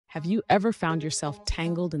Have you ever found yourself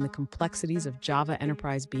tangled in the complexities of Java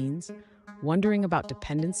Enterprise Beans, wondering about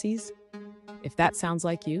dependencies? If that sounds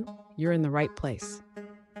like you, you're in the right place.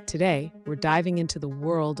 Today, we're diving into the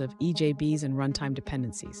world of EJBs and runtime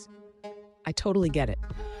dependencies. I totally get it.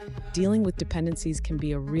 Dealing with dependencies can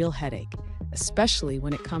be a real headache, especially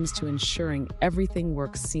when it comes to ensuring everything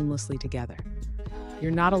works seamlessly together.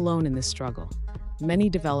 You're not alone in this struggle. Many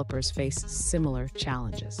developers face similar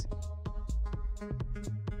challenges.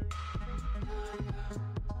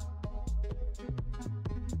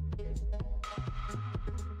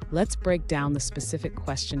 Let's break down the specific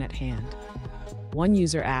question at hand. One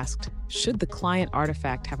user asked, should the client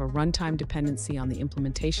artifact have a runtime dependency on the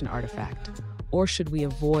implementation artifact, or should we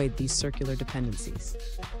avoid these circular dependencies?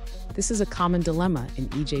 This is a common dilemma in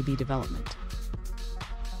EJB development.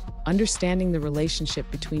 Understanding the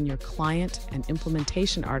relationship between your client and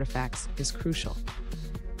implementation artifacts is crucial.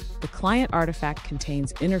 The client artifact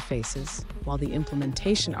contains interfaces, while the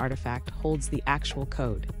implementation artifact holds the actual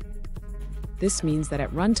code. This means that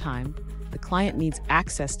at runtime, the client needs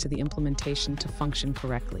access to the implementation to function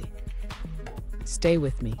correctly. Stay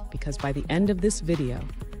with me, because by the end of this video,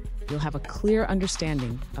 you'll have a clear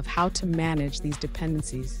understanding of how to manage these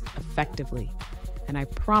dependencies effectively, and I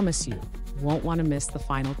promise you won't want to miss the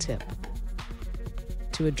final tip.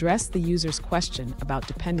 To address the user's question about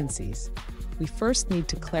dependencies, we first need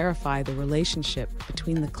to clarify the relationship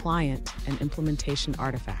between the client and implementation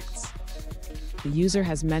artifacts. The user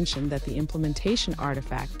has mentioned that the implementation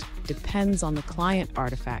artifact depends on the client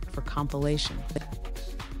artifact for compilation.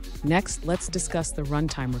 Next, let's discuss the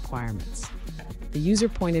runtime requirements. The user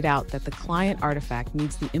pointed out that the client artifact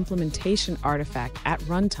needs the implementation artifact at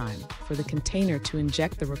runtime for the container to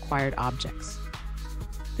inject the required objects.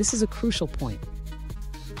 This is a crucial point.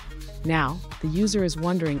 Now, the user is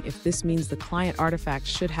wondering if this means the client artifact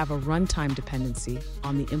should have a runtime dependency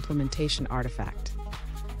on the implementation artifact.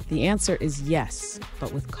 The answer is yes,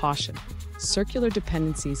 but with caution. Circular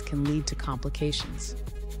dependencies can lead to complications.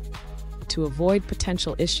 To avoid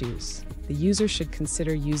potential issues, the user should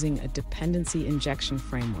consider using a dependency injection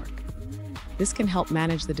framework. This can help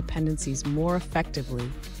manage the dependencies more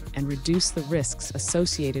effectively and reduce the risks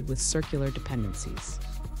associated with circular dependencies.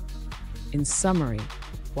 In summary,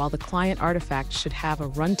 while the client artifact should have a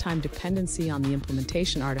runtime dependency on the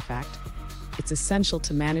implementation artifact, it's essential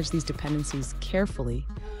to manage these dependencies carefully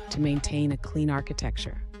to maintain a clean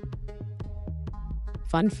architecture.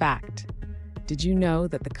 Fun fact, did you know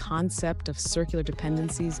that the concept of circular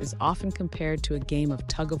dependencies is often compared to a game of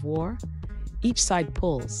tug-of-war? Each side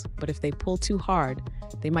pulls, but if they pull too hard,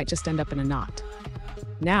 they might just end up in a knot.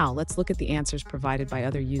 Now, let's look at the answers provided by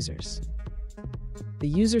other users. The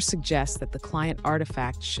user suggests that the client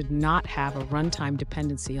artifact should not have a runtime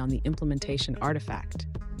dependency on the implementation artifact.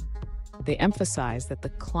 They emphasize that the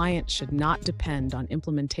client should not depend on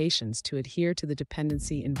implementations to adhere to the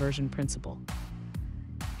dependency inversion principle.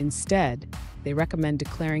 Instead, they recommend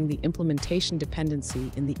declaring the implementation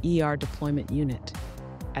dependency in the ER deployment unit,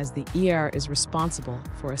 as the ER is responsible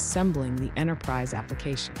for assembling the enterprise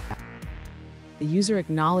application. The user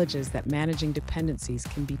acknowledges that managing dependencies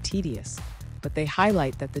can be tedious, but they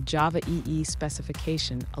highlight that the Java EE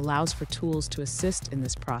specification allows for tools to assist in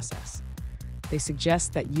this process. They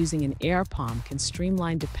suggest that using an ARPOM can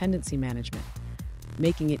streamline dependency management,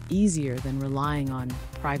 making it easier than relying on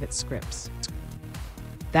private scripts.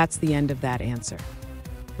 That's the end of that answer.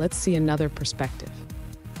 Let's see another perspective.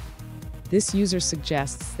 This user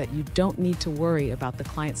suggests that you don't need to worry about the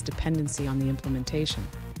client's dependency on the implementation.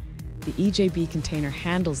 The EJB container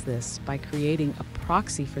handles this by creating a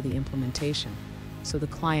proxy for the implementation, so the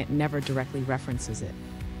client never directly references it.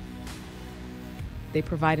 They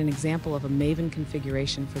provide an example of a Maven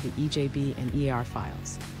configuration for the EJB and ER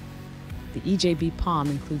files. The EJB POM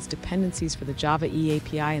includes dependencies for the Java EE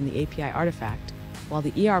API and the API artifact, while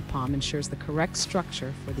the ER POM ensures the correct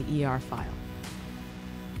structure for the ER file.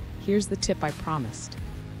 Here's the tip I promised.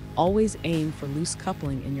 Always aim for loose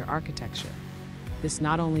coupling in your architecture. This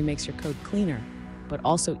not only makes your code cleaner, but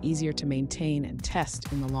also easier to maintain and test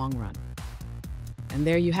in the long run. And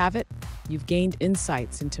there you have it. You've gained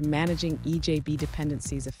insights into managing EJB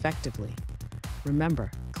dependencies effectively. Remember,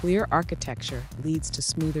 clear architecture leads to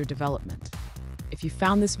smoother development. If you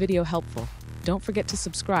found this video helpful, don't forget to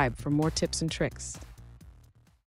subscribe for more tips and tricks.